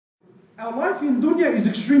Our life in dunya is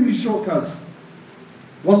extremely short, cuz.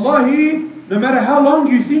 Wallahi, no matter how long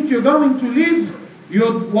you think you're going to live,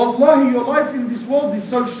 wallahi, your life in this world is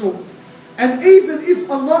so short. And even if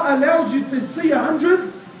Allah allows you to see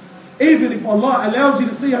 100, even if Allah allows you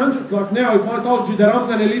to see 100, like now, if I told you that I'm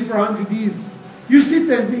going to live for 100 years, you sit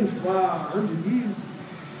there and think, wow, 100 years.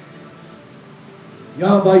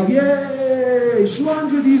 Ya bhai, yay, sure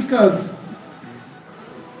 100 years, cuz.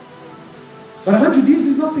 But 100 years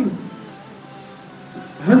is nothing.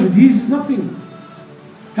 100 years is nothing.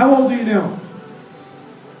 How old are you now?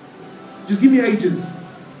 Just give me ages.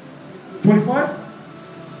 25?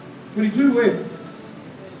 22, where?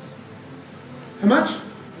 How much?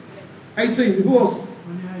 18. Who else?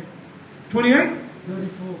 28. 28?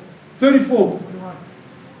 34. 34.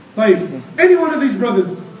 21. Any one of these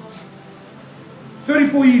brothers?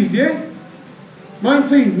 34 years, yeah?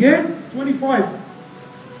 19, yeah? 25.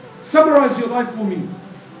 Summarize your life for me.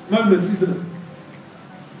 Moments, isn't it?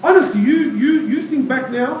 Honestly, you think back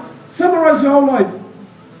now, summarize your whole life.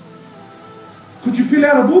 Could you fill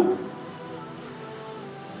out a book?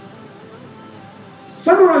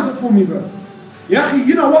 Summarize it for me, bro. Yahi,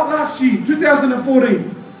 you know what, last year,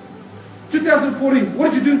 2014. 2014,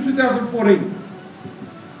 what did you do in 2014?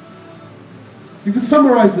 You could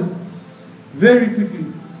summarize it very quickly.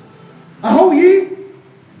 A whole year,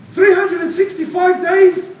 365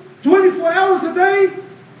 days, 24 hours a day,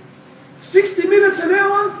 60 minutes an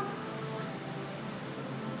hour.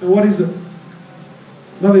 And what is it?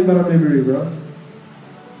 Nothing but a memory, bro.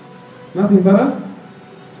 Nothing but a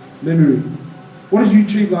memory. What did you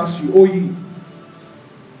achieve last year or year?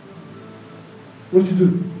 What did you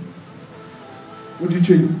do? What did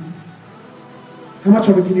you achieve? How much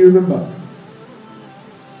of it can you remember?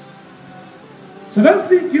 So don't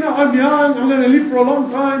think, I'm young, I'm going to live for a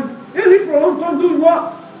long time. Yeah, live for a long time doing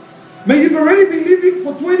what? But you've already been living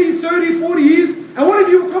for 20, 30, 40 years, and what have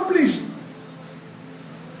you accomplished?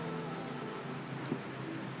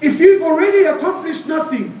 If you've already accomplished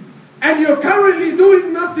nothing, and you're currently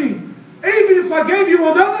doing nothing, even if I gave you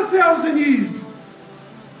another 1,000 years,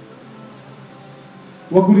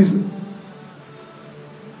 what good is it?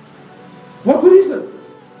 What good is it?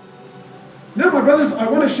 Now, my brothers, I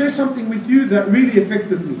want to share something with you that really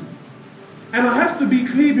affected me. And I have to be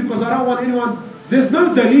clear because I don't want anyone, there's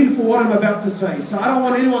no dalil for what I'm about to say. So I don't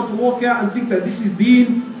want anyone to walk out and think that this is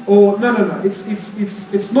deen or no.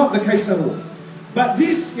 It's not the case at all. But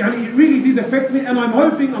this, it really did affect me, and I'm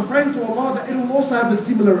praying to Allah that it will also have a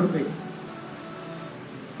similar effect.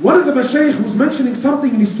 One of the mashaykh was mentioning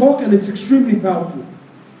something in his talk, and it's extremely powerful.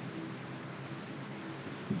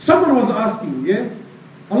 Someone was asking, yeah?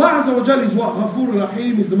 Allah Azza wa Jal is what? Ghafur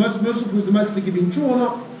Rahim, is the most merciful, is the most forgiving. True or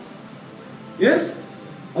not? Yes?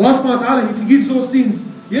 Allah subhanahu wa ta'ala, He forgives all sins.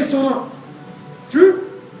 Yes or not? True?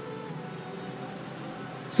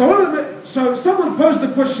 So someone posed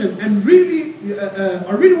a question, and really,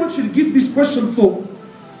 I really want you to give this question thought.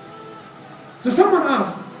 So someone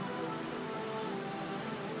asked,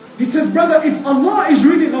 he says, brother, if Allah is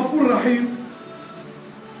really Ghafur Rahim,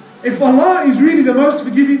 if Allah is really the most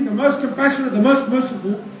forgiving, the most compassionate, the most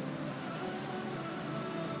merciful,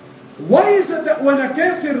 why is it that when a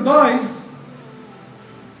kafir dies,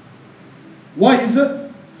 why is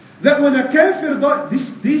it that when a kafir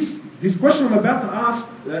dies, this question I'm about to ask,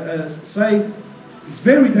 say, is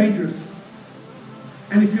very dangerous.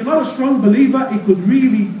 And if you're not a strong believer, it could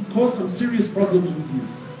really cause some serious problems with you.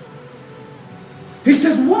 He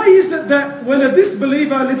says, why is it that when a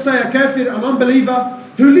disbeliever, let's say a kafir, an unbeliever,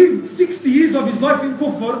 who lived 60 years of his life in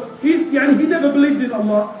kufr, he never believed in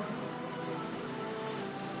Allah.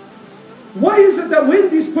 Why is it that when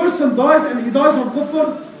this person dies and he dies on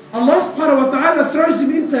kufr, Allah subhanahu wa ta'ala throws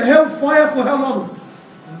him into hellfire for how long?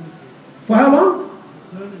 For how long?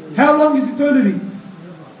 Eternity. How long is eternity?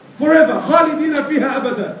 Forever. Khalidina fiha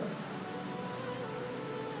abada.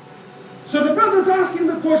 So the brother's asking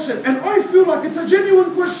the question, and I feel like it's a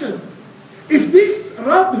genuine question. If this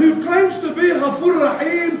Rabb who claims to be Ghafur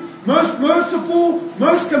Rahim, most merciful,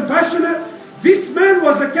 most compassionate, this man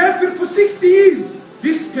was a kafir for 60 years.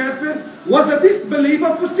 This kafir was a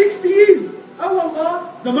disbeliever for 60 years. Oh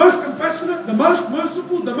Allah, the most compassionate, the most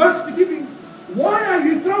merciful, the most forgiving. Why are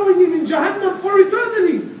you throwing him in Jahannam for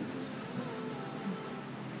eternity?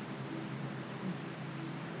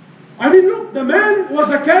 Look, the man was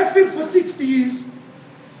a kafir for 60 years.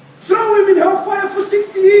 Throw him in hellfire for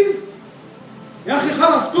 60 years. Ya akhi,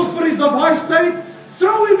 khalas, kufr is of high state.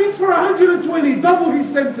 Throw him in for 120, double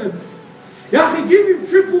his sentence. Ya akhi, give him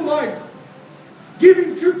triple life. Give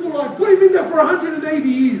him triple life. Put him in there for 180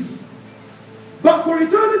 years. But for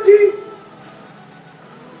eternity,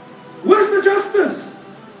 where's the justice?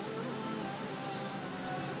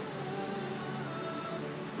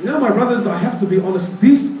 You know, my brothers, I have to be honest,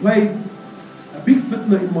 this played a big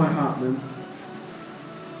fitna in my heart, man.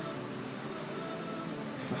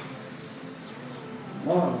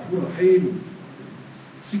 Allah,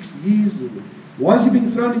 60 years. Why is he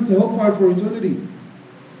being thrown into hellfire for eternity?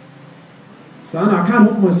 Son, I can't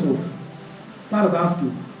help myself. Started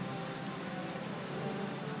asking.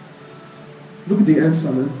 Look at the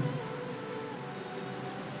answer, man.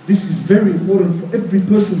 This is very important for every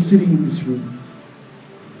person sitting in this room.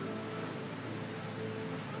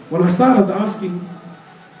 When I started asking,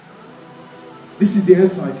 this is the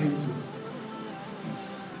answer I came to.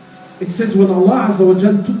 It says when Allah Azza wa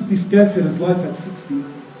Jal took this kafir's life at 60,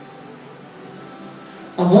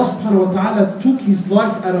 Allah subhanahu wa ta'ala took his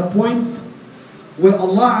life at a point where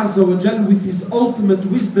Allah Azza wa Jal with his ultimate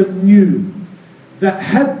wisdom knew that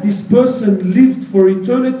had this person lived for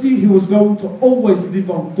eternity, he was going to always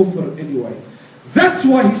live on kufr anyway. That's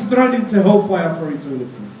why he's thrown into hellfire for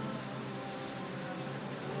eternity.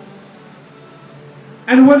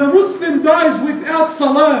 And when a Muslim dies without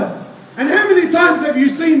salah, and how many times have you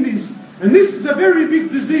seen this? And this is a very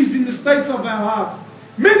big disease in the states of our hearts.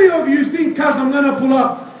 Many of you think, cuz I'm going to pull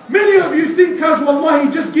up. Many of you think, cuz wallahi,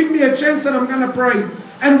 just give me a chance and I'm going to pray.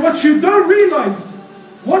 And what you don't realize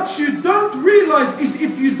is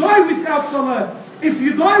if you die without salah, if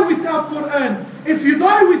you die without Quran, if you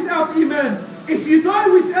die without iman, if you die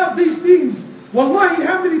without these things, wallahi,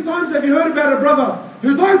 how many times have you heard about a brother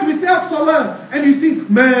who died without salah and you think,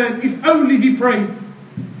 man, if only he prayed.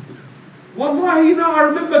 Wallahi, I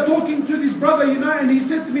remember talking to this brother, and he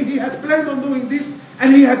said to me he had planned on doing this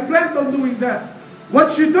and he had planned on doing that.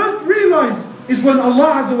 What you don't realize is when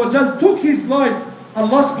Allah Azza wa Jal took his life,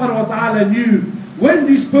 Allah subhanahu wa ta'ala knew when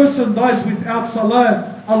this person dies without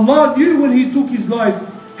salah, Allah knew when he took his life,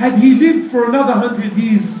 had he lived for another 100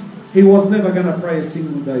 years, he was never going to pray a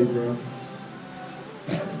single day, bro.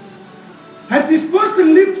 Had this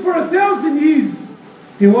person lived for 1,000 years,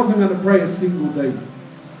 he wasn't going to pray a single day.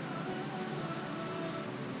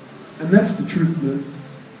 And that's the truth, man.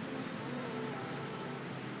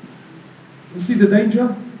 You see the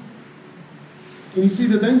danger? Can you see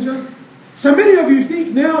the danger? So many of you think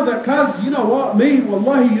now that, cuz, you know what, me,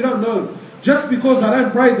 wallahi, you don't know. Just because I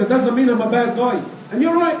don't pray, that doesn't mean I'm a bad guy. And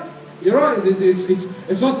you're right. You're right.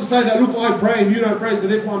 It's not to say that, look, I pray and you don't pray, so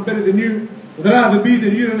therefore I'm better than you. Or that I have a beard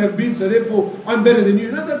and you don't have beard, so therefore I'm better than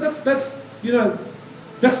you. No,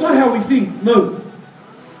 that's not how we think. No.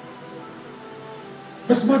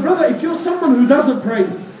 But my brother, if you're someone who doesn't pray,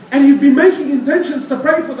 and you've been making intentions to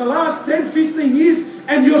pray for the last 10, 15 years,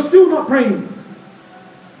 and you're still not praying,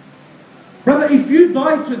 brother, if you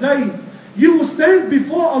die today, you will stand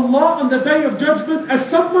before Allah on the day of judgment as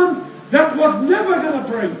someone that was never going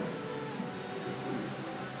to pray.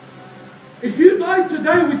 If you die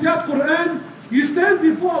today without Quran, you stand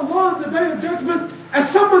before Allah on the day of judgment as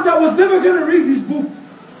someone that was never going to read his book.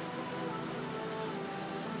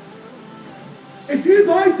 If you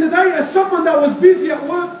die today as someone that was busy at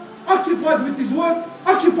work, occupied with his work,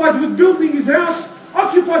 occupied with building his house,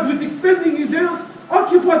 occupied with extending his house,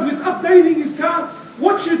 occupied with updating his car,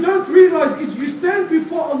 what you don't realize is you stand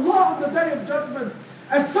before Allah on the day of judgment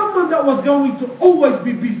as someone that was going to always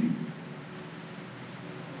be busy.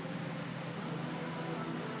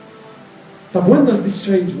 But when does this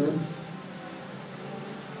change, man?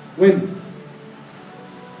 When?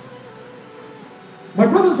 My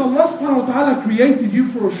brothers, Allah subhanahu wa ta'ala created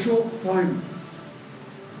you for a short time.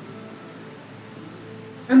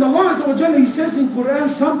 And Allah Azza wa Jalla, He says in Quran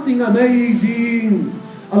something amazing.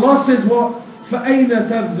 Allah says what? فَأَيْنَ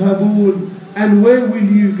تَذْهَبُونَ? And where will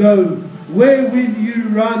you go? Where will you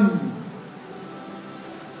run?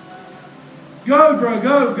 Go,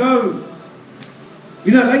 bro, go.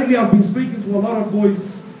 Lately I've been speaking to a lot of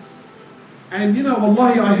boys. And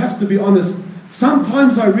wallahi, I have to be honest.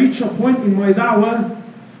 Sometimes I reach a point in my da'wah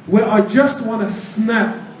where I just want to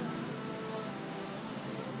snap.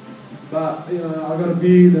 But, I got to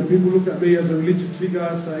be, the people look at me as a religious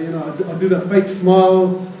figure, so, I do that fake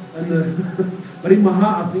smile. But in my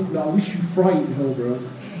heart, I think, I wish you fry in hell, bro.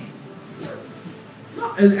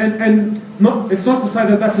 It's not to say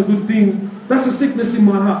that that's a good thing. That's a sickness in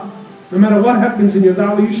my heart. No matter what happens in your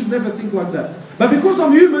da'wah, you should never think like that. But because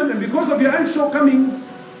I'm human and because of your own shortcomings,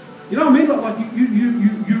 you know what I mean? Like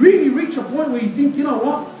you really reach a point where you think, you know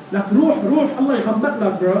what? Like, ruh, Allah yaghammat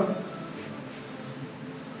lak, bro.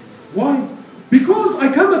 Why? Because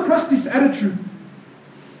I come across this attitude.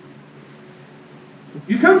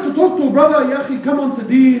 You come to talk to a brother, ya akhi, come on to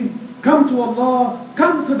deen, come to Allah,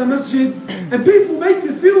 come to the masjid, and people make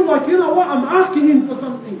you feel like, you know what, I'm asking him for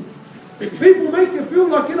something. People make you feel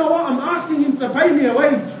like, you know what, I'm asking him to pay me a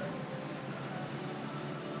wage.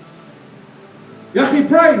 Yahi,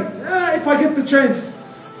 pray. Yeah, if I get the chance.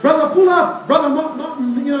 Brother, pull up. Brother, not,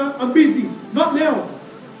 you know, I'm busy. Not now.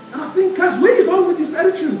 And I think, cuz, where are you going with this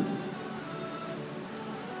attitude?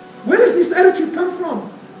 Where does this attitude come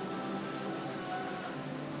from?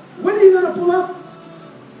 When are you going to pull up?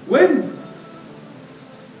 When?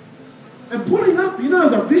 And pulling up, you know,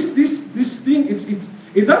 that this thing,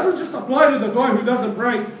 it doesn't just apply to the guy who doesn't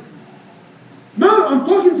pray. No, I'm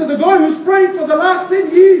talking to the guy who's praying for the last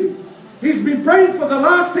 10 years. He's been praying for the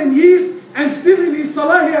last 10 years and still in his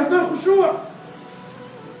salah he has no khushu'.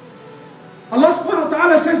 Allah subhanahu wa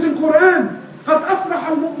ta'ala says in Quran, قَدْ أَفْلَحَ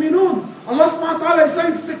الْمُؤْمِنُونَ. Allah subhanahu wa ta'ala is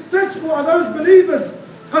saying successful are those believers.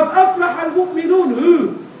 قَدْ أَفْلَحَ الْمُؤْمِنُونَ.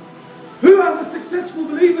 Who? Who are the successful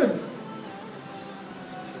believers?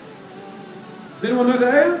 Does anyone know the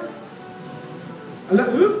ayah?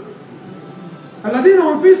 Who? الَّذِينَ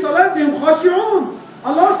هُمْ فِي صَلَاتِهِمْ خَاشِعُونَ.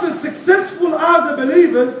 Allah says successful are the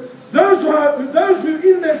believers, those who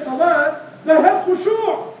in their salah, they have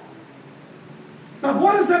khushu'. But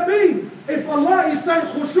what does that mean? If Allah is saying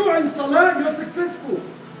khushu' in salah, you're successful.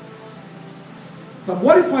 But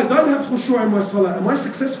what if I don't have khushu' in my salah? Am I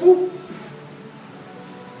successful?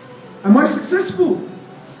 Am I successful?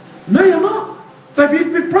 No, you're not. But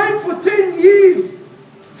you've been praying for 10 years.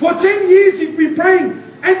 For 10 years you've been praying,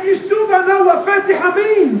 and you still don't know what Fatiha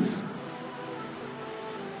means.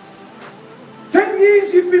 10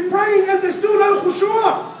 years you've been praying and there's still no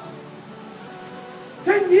khushu'.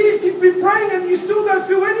 10 years you've been praying and you still don't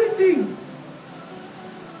feel anything.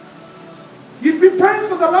 You've been praying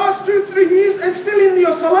for the last 2-3 years and still in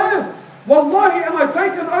your salah. Wallahi, and I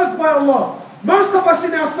take an oath by Allah, most of us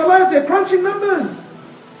in our salah, they're crunching numbers.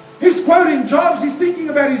 He's quoting jobs, he's thinking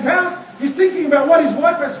about his house, he's thinking about what his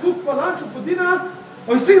wife has cooked for lunch or for dinner,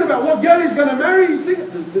 or he's thinking about what girl he's going to marry. He's thinking,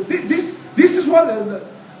 these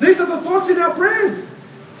are the thoughts in our prayers.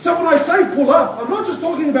 So when I say pull up, I'm not just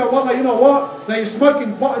talking about what, like, you know what, that you're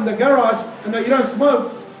smoking pot in the garage and that you don't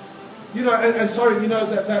smoke. You know, and sorry, you know,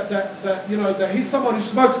 that he's someone who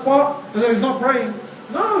smokes pot and that he's not praying.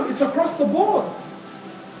 No, it's across the board.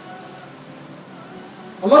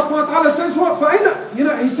 Allah subhanahu wa ta'ala says what? فَأَيْنَ, you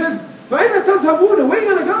know, He says, فَأَيْنَ تَذْهَبُونَ. Where are you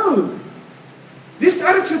going to go? This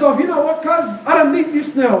attitude of, you know what, cuz, I don't need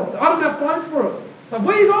this now. I don't have time for it. But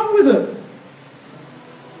where are you going with it?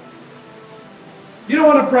 You don't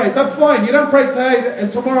want to pray. That's fine. You don't pray today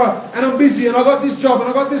and tomorrow, and I'm busy, and I got this job, and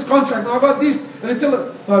I got this contract, and I got this, and until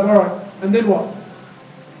it, like, all right. And then what?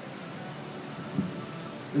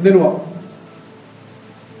 And then what?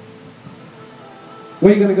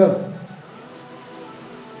 Where are you going to go?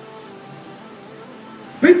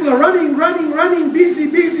 People are running,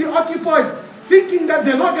 busy, occupied, thinking that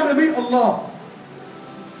they're not going to meet Allah.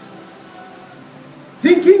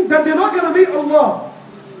 Thinking that they're not going to meet Allah.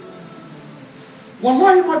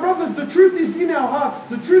 Wallahi, my brothers, the truth is in our hearts.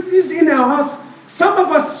 The truth is in our hearts. Some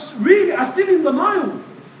of us really are still in denial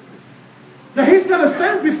that He's going to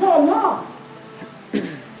stand before Allah. Do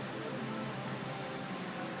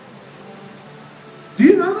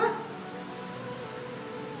you know that?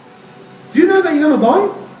 Do you know that you're going to die?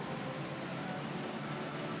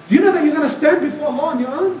 Do you know that you're going to stand before Allah on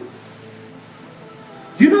your own?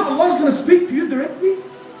 Do you know Allah is going to speak to you directly?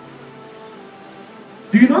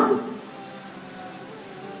 Do you know?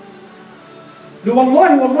 No,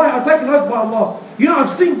 wallahi, I take an oath by Allah. You know, I've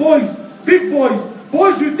seen boys, big boys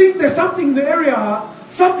who think there's something in the area,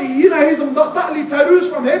 something, you know, he's ta'li taroos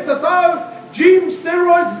from head to toe, gym,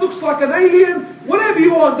 steroids, looks like an alien, whatever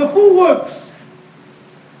you want, the full works.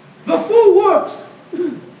 The full works.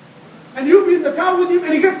 And you'll be in the car with him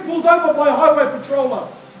and he gets pulled over by a highway patroller.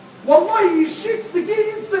 Wallahi, he shits the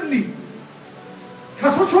gear instantly.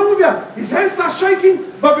 Because what's wrong with you? His hands start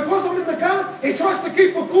shaking, but because I'm in the car, he tries to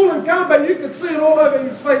keep it cool and calm, but you can see it all over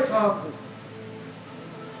his face after.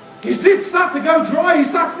 His lips start to go dry, he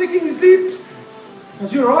starts licking his lips.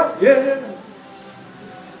 Because you're right? Yeah.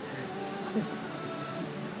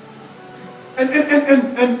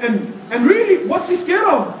 And really, what's he scared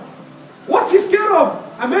of? What's he scared of?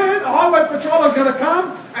 A man, a highway patroller is going to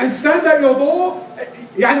come and stand at your door.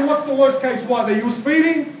 And what's the worst case? What? That you were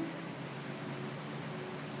speeding?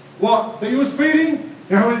 What? That you were speeding?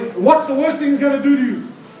 What's the worst thing he's going to do to you?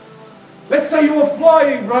 Let's say you were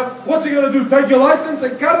flying, right? What's he going to do? Take your license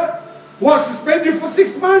and cut it? What? Suspend you for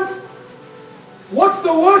 6 months? What's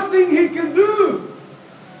the worst thing he can do?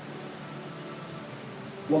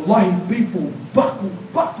 Wallahi, people buckle.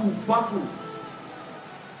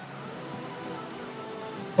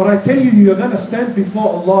 But I tell you, you're going to stand before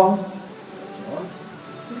Allah.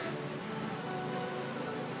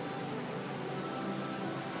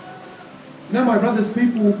 Now, my brothers,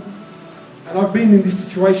 people, and I've been in this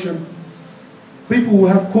situation, People will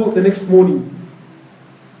have court the next morning.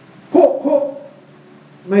 Court.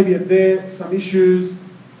 Maybe there, some issues.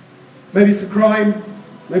 Maybe it's a crime.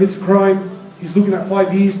 He's looking at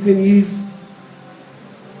 5 years, 10 years.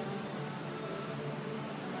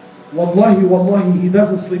 Wallahi, he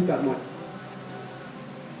doesn't sleep that night.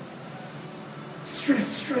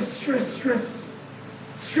 Stress.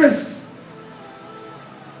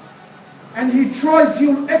 And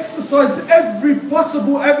he'll exercise every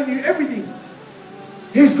possible avenue, everything.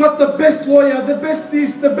 He's got the best lawyer, the best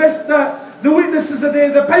this, the best that. The witnesses are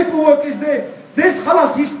there, the paperwork is there. There's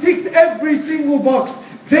khalas, he's ticked every single box.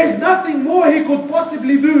 There's nothing more he could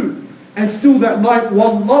possibly do. And still that night,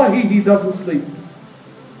 wallahi, he doesn't sleep.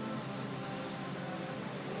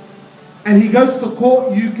 And he goes to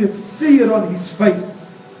court, you can see it on his face.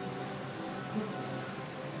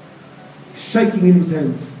 Shaking in his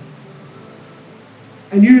hands.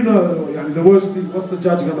 And you know, the worst thing, what's the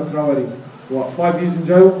judge going to throw at him? What, 5 years in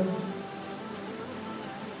jail?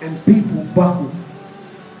 And people buckle.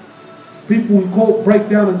 People in court break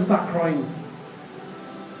down and start crying.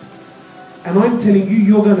 And I'm telling you,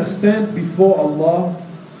 you're going to stand before Allah.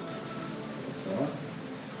 It's alright.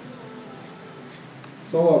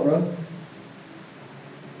 So what, bro?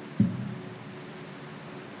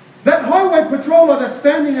 That highway patroller that's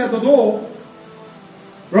standing at the door,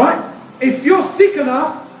 right? If you're thick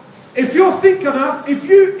enough, if you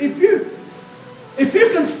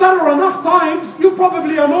can stutter enough times, you'll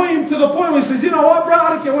probably annoy him to the point where he says, you know what, bro, I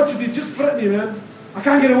don't care what you did, just threaten me, man. I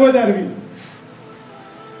can't get a word out of you.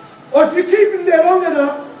 Or if you keep him there long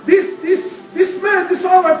enough, this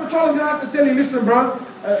highway patroller is going to have to tell you, listen, bro,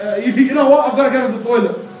 you know what, I've got to go to the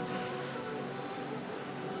toilet.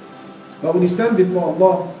 But when you stand before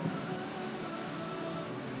Allah,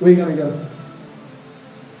 where are you going to go?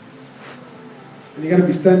 And you're going to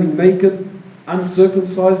be standing naked,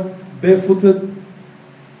 uncircumcised, barefooted.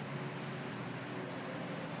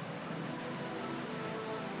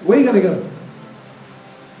 Where are you going to go?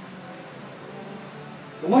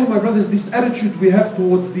 Wallahi, my brothers, this attitude we have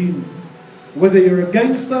towards deen, whether you're a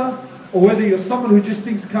gangster or whether you're someone who just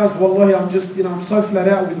thinks, cuz, wallahi, I'm so flat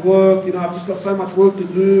out with work, I've just got so much work to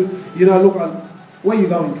do, look, where are you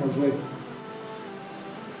going, cuz, where?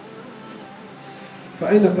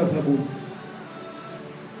 فَأَيْنَ تَذْهَبُونَ?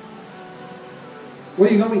 Where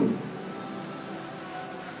are you going?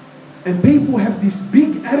 And people have this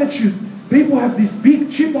big attitude. People have this big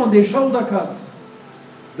chip on their shoulder, cuz.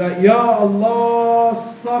 That, Ya Allah,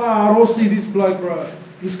 Sara Arosi, this bloke, bro.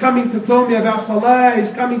 He's coming to tell me about Salah.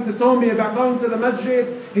 He's coming to tell me about going to the masjid.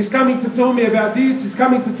 He's coming to tell me about this. He's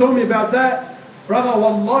coming to tell me about that. Brother,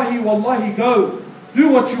 wallahi, go. Do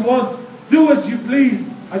what you want. Do as you please.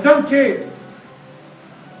 I don't care.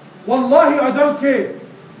 Wallahi, I don't care.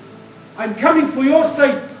 I'm coming for your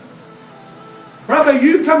sake. Brother,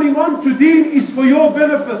 you coming on to deen is for your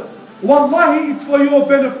benefit. Wallahi, it's for your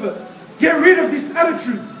benefit. Get rid of this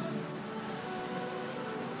attitude.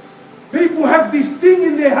 People have this thing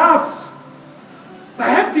in their hearts. They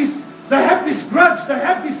have this grudge, they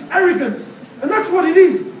have this arrogance. And that's what it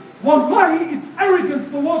is. Wallahi, it's arrogance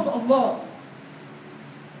towards Allah.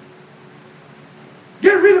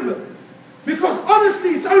 Get rid of it. Because honestly,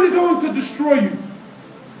 it's only going to destroy you.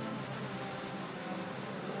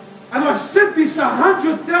 And I've said this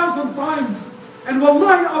 100,000 times. And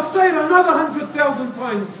wallahi, I'll say it another 100,000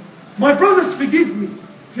 times. My brothers, forgive me.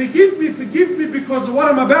 Forgive me, because what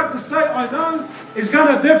I'm about to say, I know, is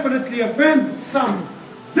going to definitely offend some.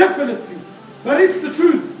 Definitely. But it's the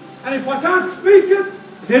truth. And if I can't speak it,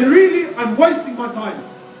 then really, I'm wasting my time.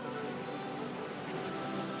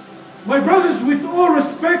 My brothers, with all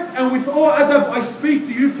respect and with all adab, I speak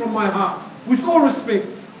to you from my heart. With all respect.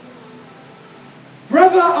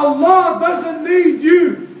 Brother, Allah doesn't need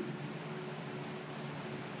you.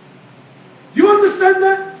 Do you understand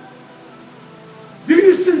that? Do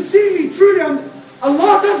you sincerely, truly understand?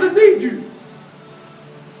 Allah doesn't need you.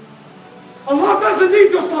 Allah doesn't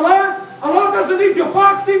need your salah. Allah doesn't need your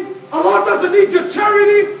fasting. Allah doesn't need your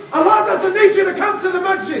charity. Allah doesn't need you to come to the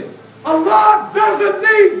masjid. Allah doesn't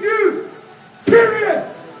need you. Period.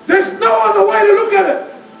 There's no other way to look at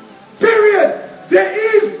it. Period.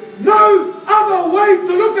 There is no other way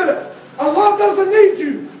to look at it. Allah doesn't need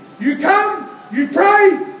you. You come, you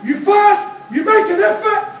pray, you fast, you make an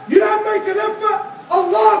effort, you don't make an effort.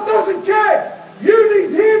 Allah doesn't care. You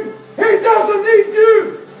need Him. He doesn't need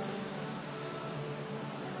you.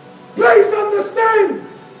 Please understand.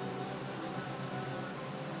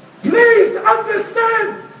 Please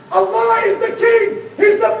understand. Allah is the King.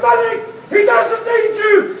 He's the Malik. He doesn't need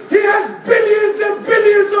you. He has billions and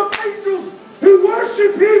billions of angels who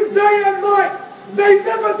worship Him day and night. They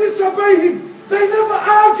never disobey Him. They never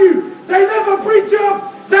argue. They never preach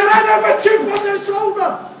up. They don't have a chip on their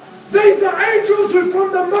shoulder. These are angels who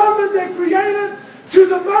from the moment they're created to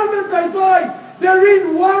the moment they die, they're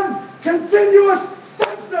in one continuous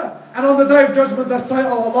sajda. And on the day of judgment they say,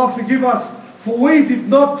 oh Allah, forgive us, for we did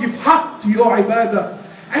not give haqq to your ibadah.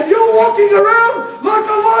 And you're walking around like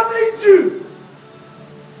Allah needs you.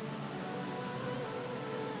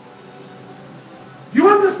 You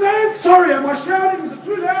understand? Sorry, am I shouting? Is it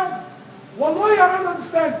too loud? Wallahi, I don't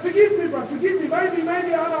understand. Forgive me, bro. Forgive me. Maybe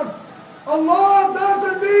I don't. Allah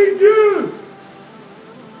doesn't need you.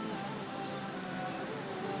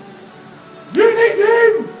 You need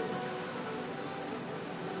Him.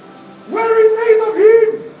 We're in need of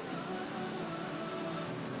Him.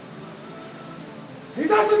 He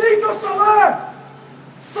doesn't need your salah.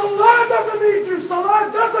 Salah doesn't need you. Salah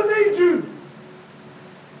doesn't need you.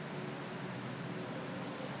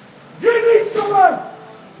 You need salah.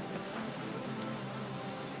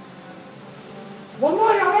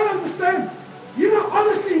 Wallahi, I don't understand. You know,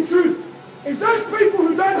 honestly, in truth, if those people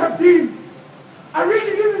who don't have deen are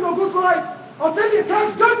really living a good life, I'll tell you,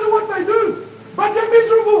 guys, go do what they do. But they're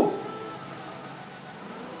miserable.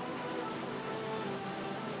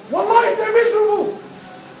 Wallahi, they're miserable.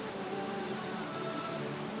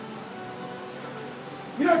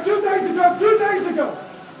 You know, 2 days ago,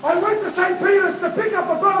 I went to St. Peter's to pick up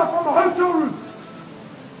a brother from a hotel room.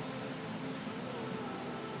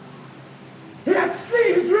 He had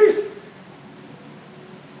slit his wrist.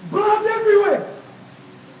 Blood everywhere.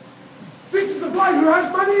 This is a guy who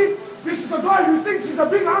has money. This is a guy who thinks he's a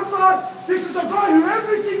big hunter. This is a guy who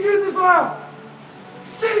everything you desire.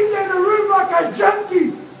 Sitting there in a room like a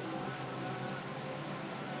junkie.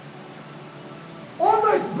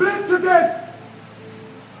 Almost bled to death.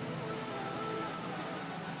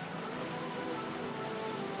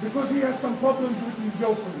 Because he has some problems with his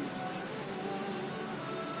girlfriend.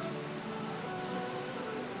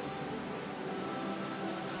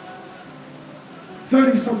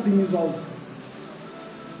 "30-something years old,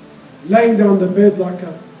 laying down the bed like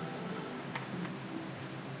a..."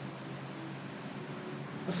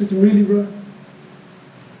 I said to him, "Really, bro?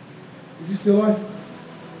 Is this your life?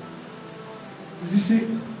 Is this it?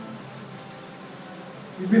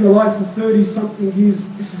 You've been alive for 30-something years.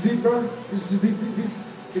 This is it, bro?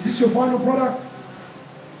 Is this your final product?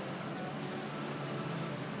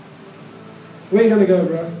 Where are you going to go,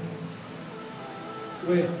 bro?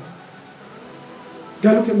 Where?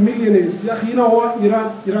 Go look at millionaires. You know what? You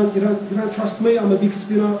don't trust me? I'm a big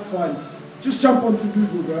spinner. Fine. Just jump onto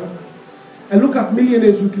Google, bro, and look at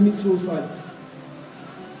millionaires who commit suicide.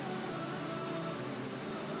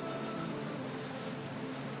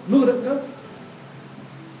 Look at it, go.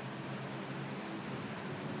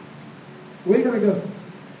 Where are you going to go?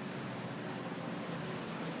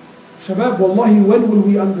 Shabab, wallahi, when will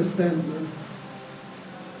we understand, man?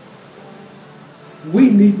 We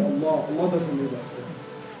need Allah. Allah doesn't need us.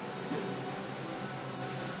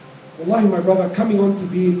 Wallahi, my brother, coming on to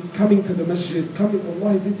deen, coming to the masjid,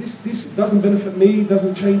 wallahi, this doesn't benefit me,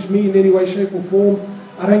 doesn't change me in any way, shape or form.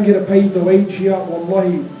 I don't get paid the wage here.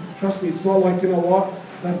 Wallahi, trust me, it's not like, you know what,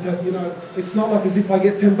 that you know, it's not like as if I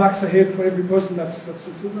get $10 a head for every person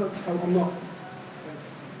I'm not.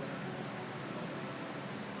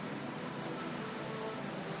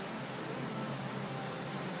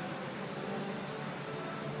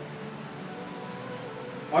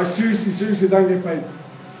 I seriously don't get paid.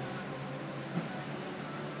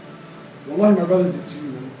 Wallahi, my brothers, it's you,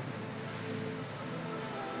 man.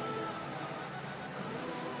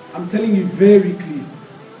 I'm telling you very clear.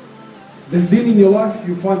 There's deen in your life,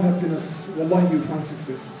 you find happiness. Wallahi, you find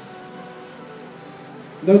success.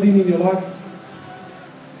 No deen in your life.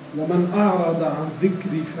 وَمَنْ أَعْرَضَ عَنْ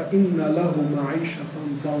ذِكْرِي فَإِنَّ لَهُ مَعِيشَةً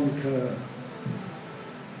ضَنْكًا.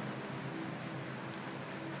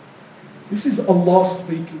 This is Allah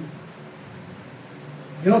speaking.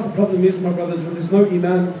 You know what the problem is, my brothers? When there's no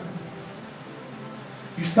iman,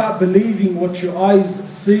 you start believing what your eyes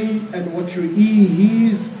see and what your ear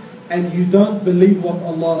hears, and you don't believe what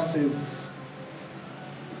Allah says.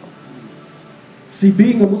 See,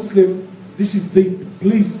 being a Muslim, this is deep.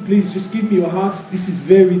 Please, just give me your hearts. This is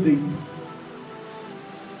very deep.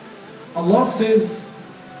 Allah says,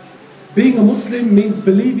 being a Muslim means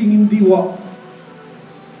believing in the what?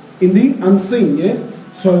 In the unseen, yeah?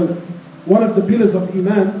 So, one of the pillars of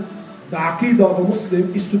Iman, the Aqidah of a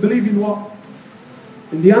Muslim, is to believe in what?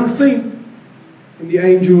 In the unseen. In the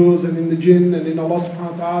angels and in the jinn and in Allah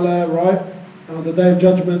subhanahu wa ta'ala, right? And on the day of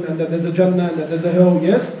judgment, and that there's a Jannah and that there's a hell,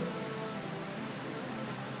 yes?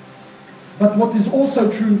 But what is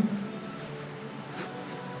also true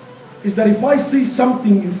is that if I see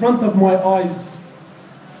something in front of my eyes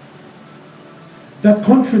that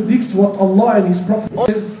contradicts what Allah and His Prophet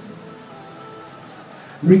says,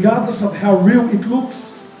 regardless of how real it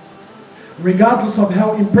looks, regardless of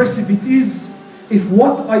how impressive it is, if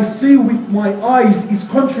what I see with my eyes is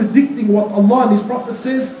contradicting what Allah and His Prophet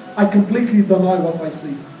says, I completely deny what I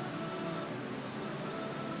see.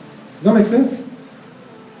 Does that make sense?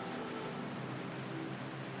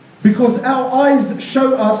 Because our eyes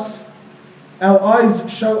show us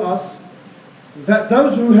that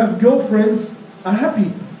those who have girlfriends are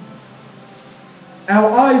happy.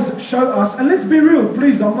 Our eyes show us, and let's be real,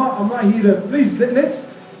 please. I'm not here to, please.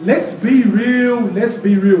 Let's be real. Let's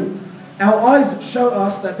be real. Our eyes show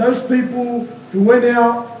us that those people who went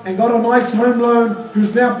out and got a nice home loan,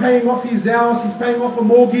 who's now paying off his house, he's paying off a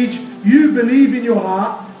mortgage. You believe in your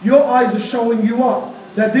heart. Your eyes are showing you what?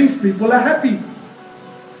 That these people are happy.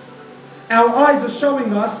 Our eyes are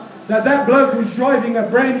showing us that bloke who's driving a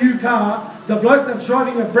brand new car, the bloke that's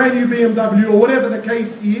driving a brand new BMW or whatever the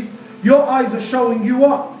case is, your eyes are showing you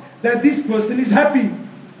what? That this person is happy.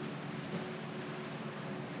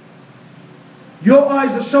 Your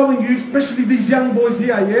eyes are showing you, especially these young boys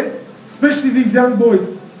here, yeah? Especially these young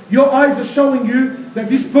boys. Your eyes are showing you that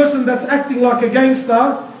this person that's acting like a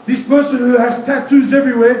gangster, this person who has tattoos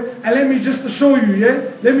everywhere, and let me just assure you, yeah?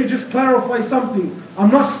 Let me just clarify something. I'm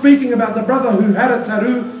not speaking about the brother who had a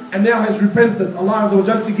tattoo and now has repented. Allah Azza wa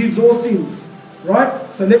Jalla forgives all sins. Right?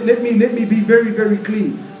 So let me be very, very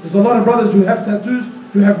clear. There's a lot of brothers who have tattoos,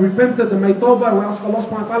 who have repented and made tawbah, and we ask Allah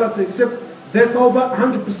subhanahu wa ta'ala to accept their tawbah.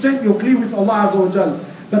 100% you're clear with Allah Azza wa Jalla.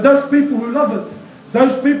 But those people who love it,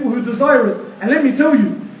 those people who desire it, and let me tell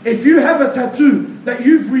you, if you have a tattoo that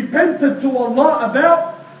you've repented to Allah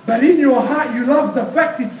about, but in your heart you love the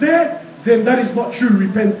fact it's there, then that is not true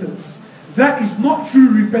repentance. That is not true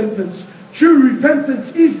repentance. True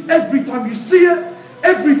repentance is every time you see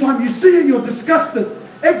it, you're disgusted.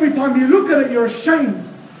 Every time you look at it, you're ashamed.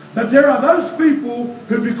 But there are those people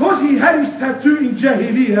who, because he had his tattoo in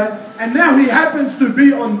Jahiliyyah, and now he happens to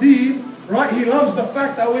be on Deen, right? He loves the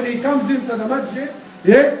fact that when he comes into the masjid,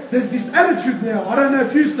 yeah, there's this attitude now. I don't know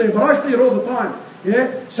if you see it, but I see it all the time.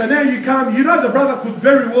 Yeah? So now you come, you know the brother could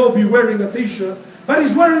very well be wearing a t-shirt, but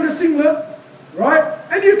he's wearing a singlet, right?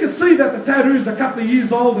 And you can see that the tattoo is a couple of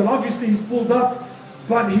years old, and obviously he's pulled up,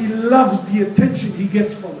 but he loves the attention he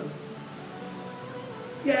gets from it.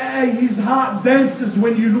 Yeah, his heart dances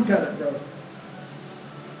when you look at it, bro.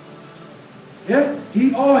 Yeah?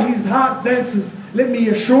 His heart dances. Let me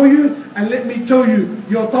assure you, and let me tell you,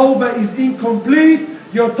 your tawbah is incomplete,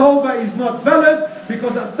 your tawbah is not valid,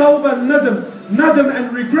 because a tawbah nadam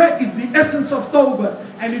and regret is the essence of tawbah.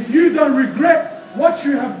 And if you don't regret what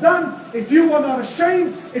you have done, if you are not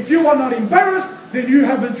ashamed, if you are not embarrassed, then you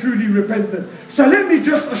haven't truly repented. So let me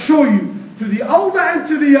just assure you, to the older and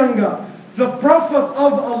to the younger, the Prophet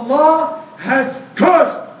of Allah has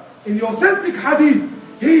cursed, in the authentic hadith,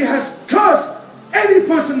 he has cursed any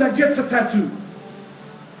person that gets a tattoo.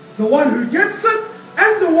 The one who gets it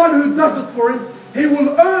and the one who does it for him, he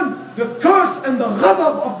will earn the curse and the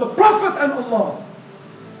ghadab of the Prophet and Allah.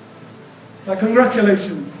 So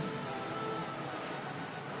congratulations.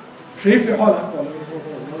 شايف لي حالك والله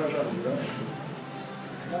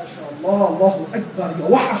ما شاء الله الله أكبر يا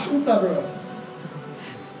وحش أنت bro.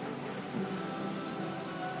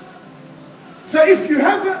 So if you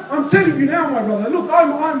have it, I'm telling you now, my brother, look,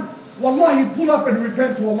 I'm wallahi, pull up and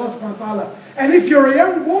repent to Allah subhanahu wa ta'ala. And if you're a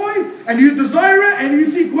young boy and you desire it and you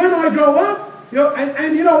think, when I grow up, you know,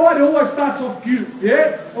 and you know what, it always starts off cute,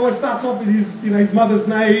 yeah? Always starts off with his, his mother's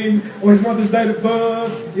name, or his mother's date of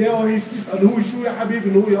birth, yeah, or his sister, and who is Shu ya Habib,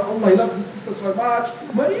 and who, Allah, he loves his sister so much.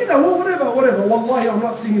 But you know, whatever. Wallahi, I'm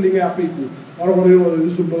not singling out people. I don't want to know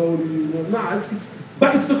this one, nah,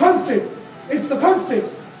 but it's the concept. It's the concept.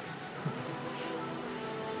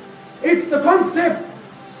 It's the concept.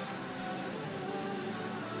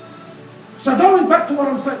 So going back to what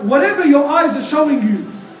I'm saying, whatever your eyes are showing you,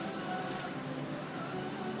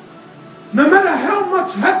 no matter how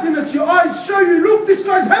much happiness your eyes show you, look, this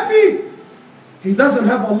guy's happy. He doesn't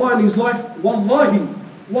have Allah in his life. Wallahi,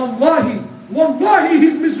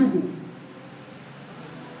 he's miserable.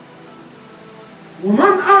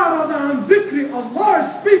 وَمَنْ أَعْرَضَ عَنْ ذِكْرِ, Allah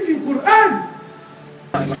is speaking Quran.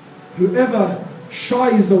 Whoever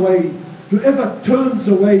shies away, whoever turns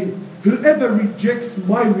away, whoever rejects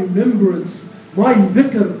my remembrance, my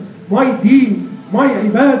dhikr, my deen, my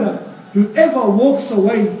ibadah, whoever walks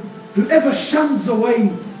away, whoever shuns away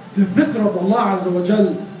the dhikr of Allah Azza wa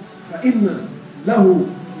Jal, فَإِنَّ لَهُ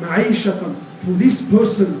مَعِيشَةً, for this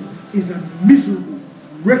person is a miserable,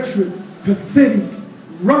 wretched, pathetic,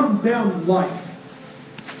 run down life.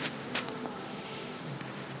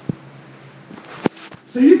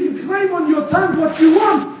 So you can claim on your tongue what you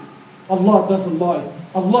want. Allah doesn't lie.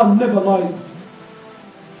 Allah never lies.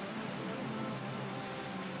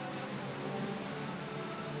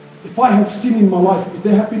 If I have sin in my life, is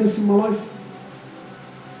there happiness in my life?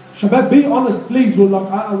 Shabab, be honest, please.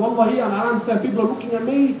 Wallahi, and I understand people are looking at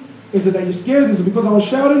me. Is it that you're scared? Is it because I was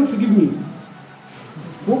shouting? Forgive me.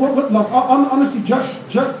 Honestly,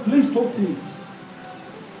 just please talk to me.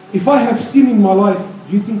 If I have sin in my life,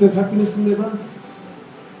 do you think there's happiness in there, brother?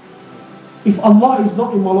 If Allah is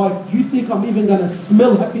not in my life, do you think I'm even going to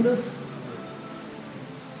smell happiness?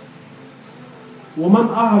 وَمَنْ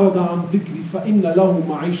أَعْرَضَ عَنْ ذِكْرِ فَإِنَّ لَهُ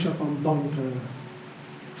مَعِيشَةً ضَنْكًا.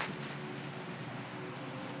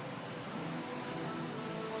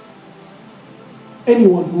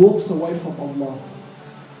 Anyone who walks away from Allah.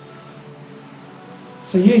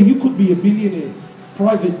 So yeah, you could be a billionaire,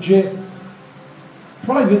 private jet,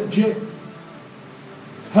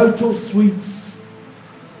 hotel suites,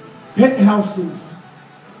 penthouses,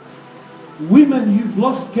 women you've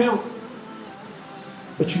lost count,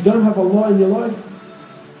 but you don't have Allah in your life.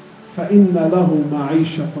 فَإِنَّ لَهُ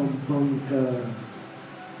مَعِيشَةً ضَنْكًا.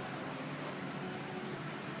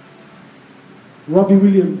 Robbie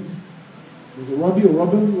Williams, was it Robbie or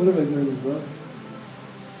Robin? Whatever his name is, bro.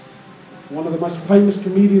 One of the most famous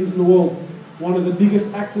comedians in the world, one of the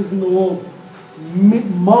biggest actors in the world,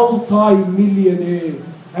 multi-millionaire.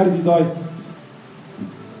 How did he die?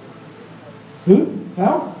 Who?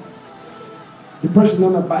 How? Depression,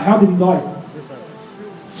 no, but how did he die?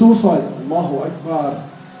 Suicide. Allahu Akbar.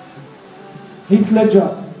 Heath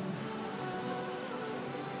Ledger.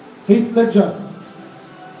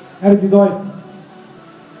 How did he die?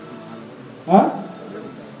 Huh?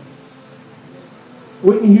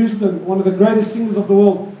 Whitney Houston, one of the greatest singers of the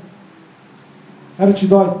world. How did she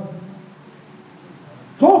die?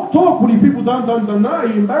 Talk. What do you people don't know? Are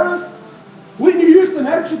you embarrassed? Whitney Houston,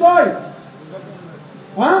 how did she die?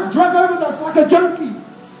 Huh? Drug overdose, like a junkie.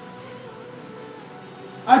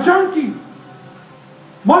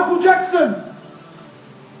 Michael Jackson.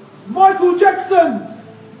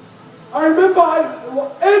 I remember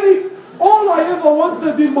all I ever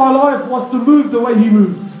wanted in my life was to move the way he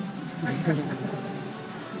moved.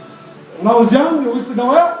 When I was young, I used to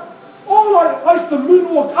go out. I used to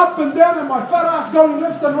moonwalk up and down and my fat ass going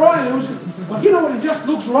left and right. It was just like, you know when it just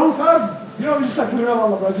looks wrong, cuz? You know, just like,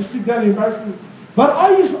 Allah, bro, just sit down and embarrass me. But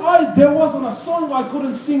there wasn't a song I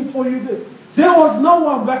couldn't sing for you. There was no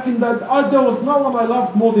one back in that, there was no one I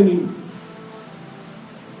loved more than him.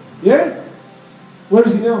 Yeah? Where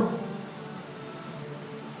is he now?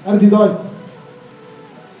 How did he die?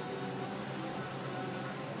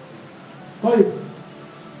 Hey,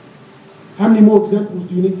 how many more examples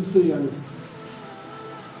do you need to see?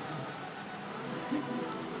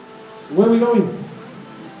 Where are we going?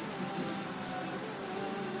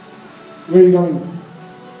 Where are you going?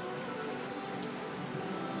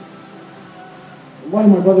 Why,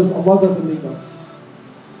 my brothers, Allah doesn't need us.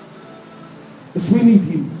 Yes, we need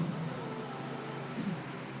Him.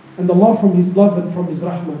 And Allah, from His love and from His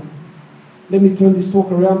rahmah. Let me turn this talk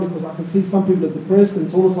around because I can see some people are depressed and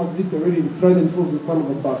it's almost like as if they're ready to throw themselves in front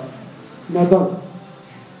of a bus. No, don't.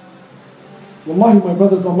 Wallahi, my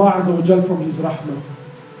brothers, Allah Azza wa Jal, from His rahmah.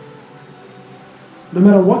 No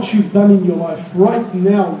matter what you've done in your life, right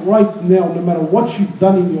now, no matter what you've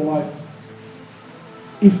done in your life,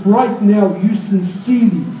 if right now you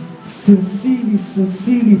sincerely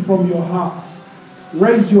from your heart,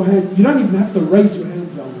 raise your hand. You don't even have to raise your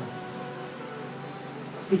hands, Allah.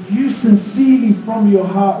 If you sincerely from your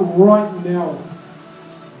heart right now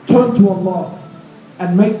turn to Allah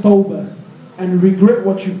and make tawbah and regret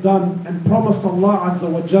what you've done and promise Allah Azza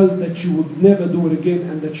wa Jal that you would never do it again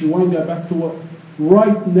and that you won't go back to it,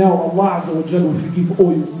 right now Allah Azza wa Jal will forgive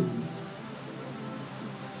all your sins.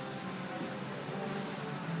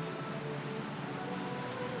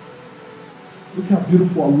 Look how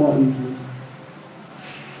beautiful Allah is, man.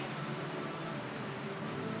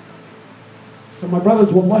 So my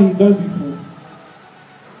brothers, wallahi, don't be fooled.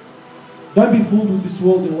 Don't be fooled with this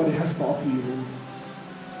world and what it has to offer you, man.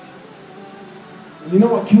 And you know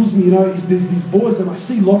what kills me, is there's these boys and I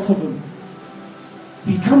see lots of them.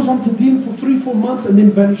 He comes onto deen for 3-4 months and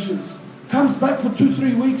then vanishes. Comes back for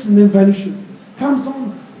 2-3 weeks and then vanishes. Comes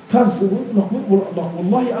on, cause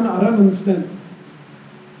wallahi, I don't understand.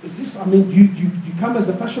 Is this, you come as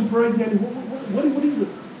a fashion parade, what is it?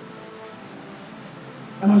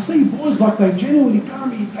 And I see boys like they genuinely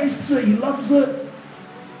come, he tastes it, he loves it.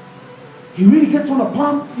 He really gets on a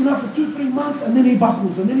pump, for 2-3 months, and then he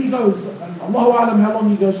buckles, and then he goes, and Allahu Alam how long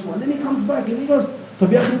he goes for, and then he comes back, and he goes,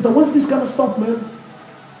 when's this going to stop, man?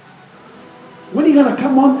 When are you going to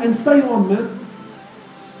come on and stay on, man?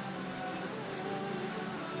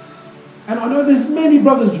 there's many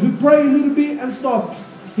brothers who pray a little bit and stops.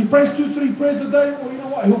 He prays 2-3 prayers a day, or you know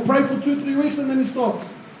what, he'll pray for 2-3 weeks and then he stops.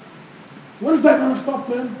 When is that going to stop,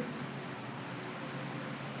 man?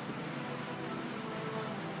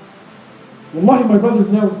 Wallahi, my brothers,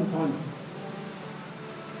 now is the time.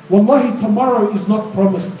 Wallahi, tomorrow is not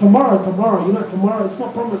promised. Tomorrow, you know, tomorrow, it's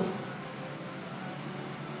not promised.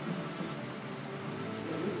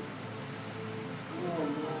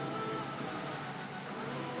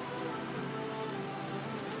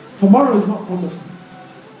 Tomorrow is not promised.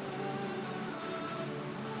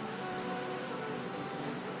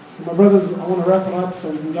 So my brothers, I want to wrap it up so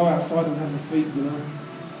we can go outside and have a feed, you know.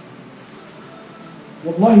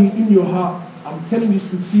 Wallahi, in your heart, I'm telling you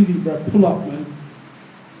sincerely, bro, pull up, man.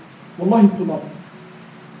 Wallahi, pull up.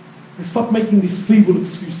 And stop making these feeble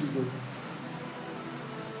excuses, man.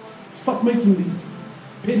 Stop making these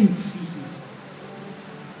petty excuses.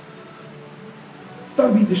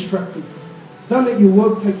 Don't be distracted. Don't let your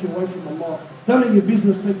work take you away from Allah. Don't let your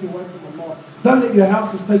business take you away from Allah. Don't let your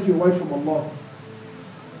houses take you away from Allah.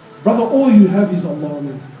 Brother, all you have is Allah,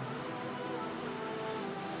 man.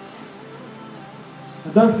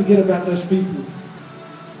 And don't forget about those people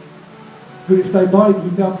who, if they died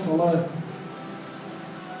without salah,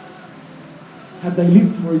 had they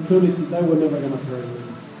lived for eternity, they were never going to pray.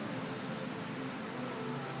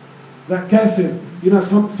 That kafir, you know,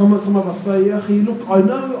 some of us say, Akhi, look, I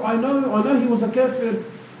know he was a kafir,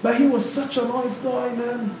 but he was such a nice guy,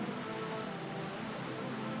 man.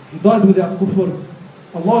 He died without kufr.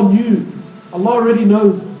 Allah knew. Allah already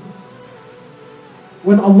knows.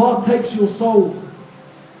 When Allah takes your soul,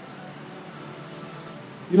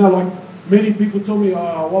 you know, like many people tell me,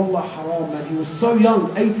 wallah haram, man. He was so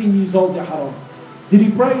young, 18 years old, ya haram. Did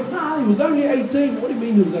he pray? No, he was only 18. What do you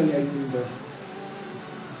mean he was only 18, bro?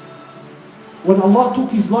 When Allah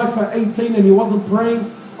took his life at 18 and he wasn't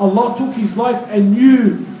praying, Allah took his life and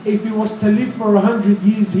knew if he was to live for 100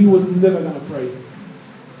 years, he was never going to pray.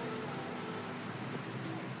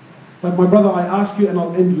 But my brother, I ask you, and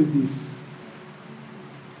I'll end with this.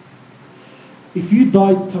 If you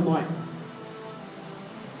died tonight,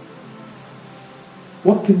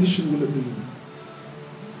 what condition will it be in?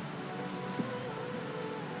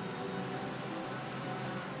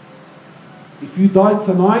 If you died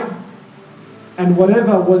tonight, and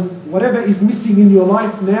whatever is missing in your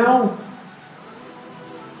life now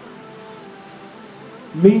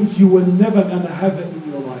means you were never going to have it in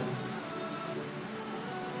your life.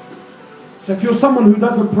 So if you're someone who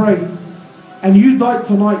doesn't pray and you died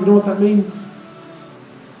tonight, you know what that means?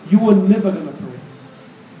 You were never going to pray.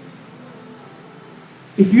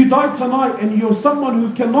 If you died tonight and you're someone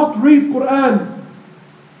who cannot read Quran,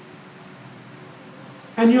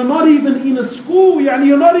 and you're not even in a school, and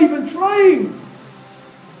you're not even trying,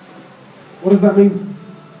 what does that mean?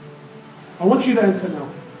 I want you to answer now.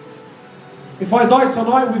 If I die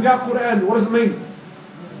tonight without Quran, what does it mean?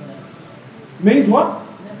 It means what?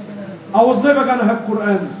 I was never going to have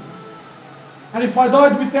Quran. And if I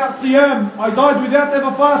died without Siyam, I died without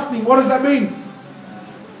ever fasting, what does that mean?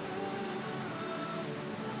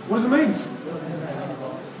 What does it mean?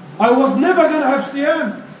 I was never going to have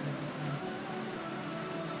Siyam.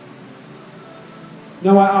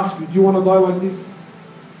 Now I ask you, do you want to die like this?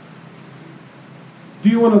 Do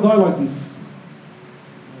you want to die like this?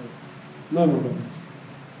 No, my brothers.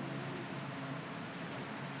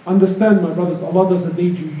 Understand, my brothers, Allah doesn't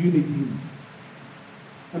need you, you need Him.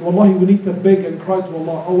 And wallahi, we need to beg and cry to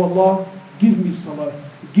Allah, oh Allah, give me salah,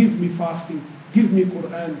 give me fasting, give me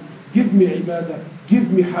Quran, give me ibadah, give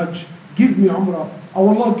me hajj, give me umrah. Oh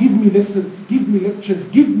Allah, give me lessons, give me lectures,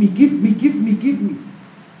 give me.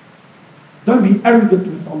 Don't be arrogant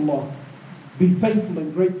with Allah. Be thankful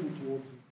and grateful.